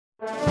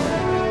Pekka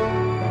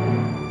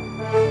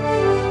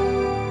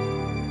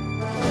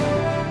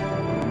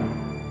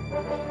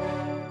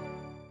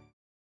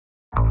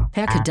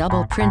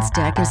Double Prince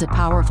Deck is a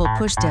powerful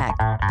push deck,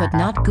 but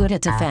not good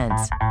at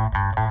defense.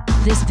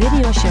 This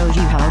video shows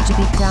you how to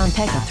beat down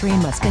Pekka 3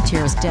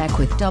 Musketeers deck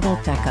with double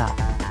Pekka.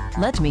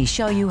 Let me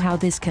show you how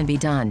this can be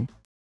done.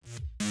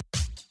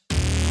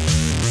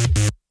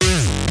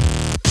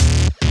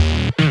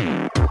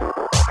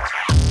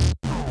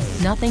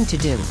 Nothing to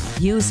do.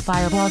 Use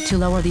Fireball to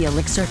lower the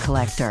elixir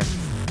collector.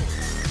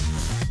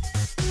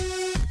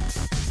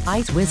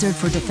 Ice Wizard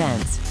for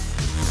defense.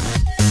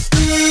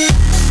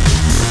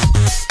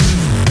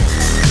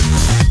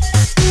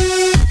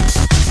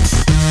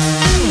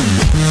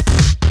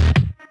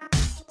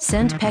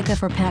 Send Pekka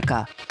for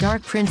Pekka,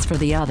 Dark Prince for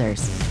the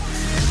others.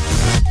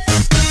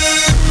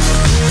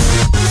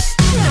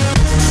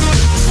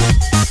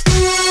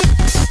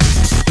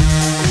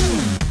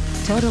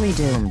 Totally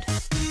doomed.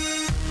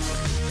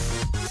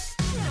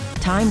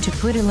 Time to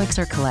put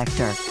elixir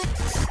collector.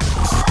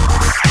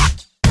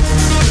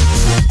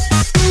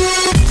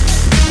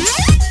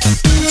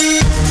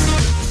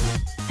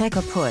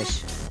 Pekka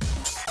Push.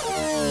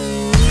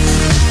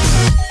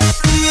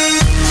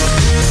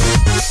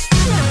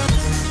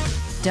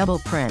 Double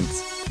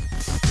Prince.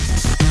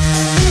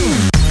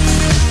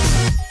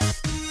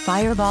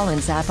 Fireball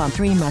and Zap on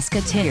 3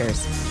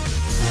 Musketeers.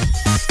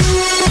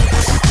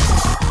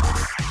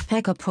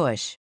 Pekka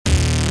Push.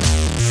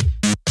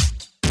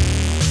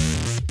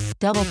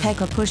 Double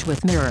Pekka Push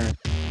with Mirror.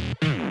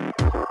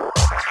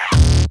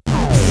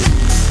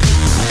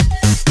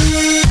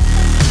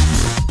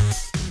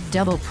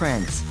 Double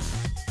Prince.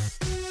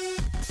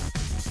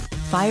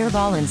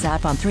 Fireball and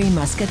Zap on 3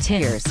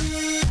 Musketeers.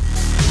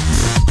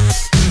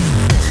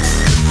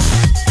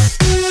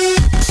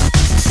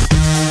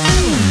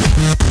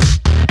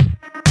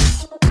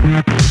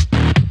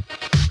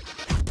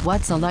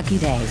 What's a lucky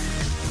day?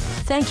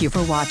 Thank you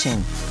for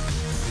watching.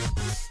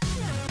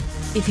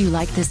 If you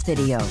like this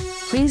video,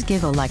 please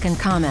give a like and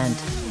comment.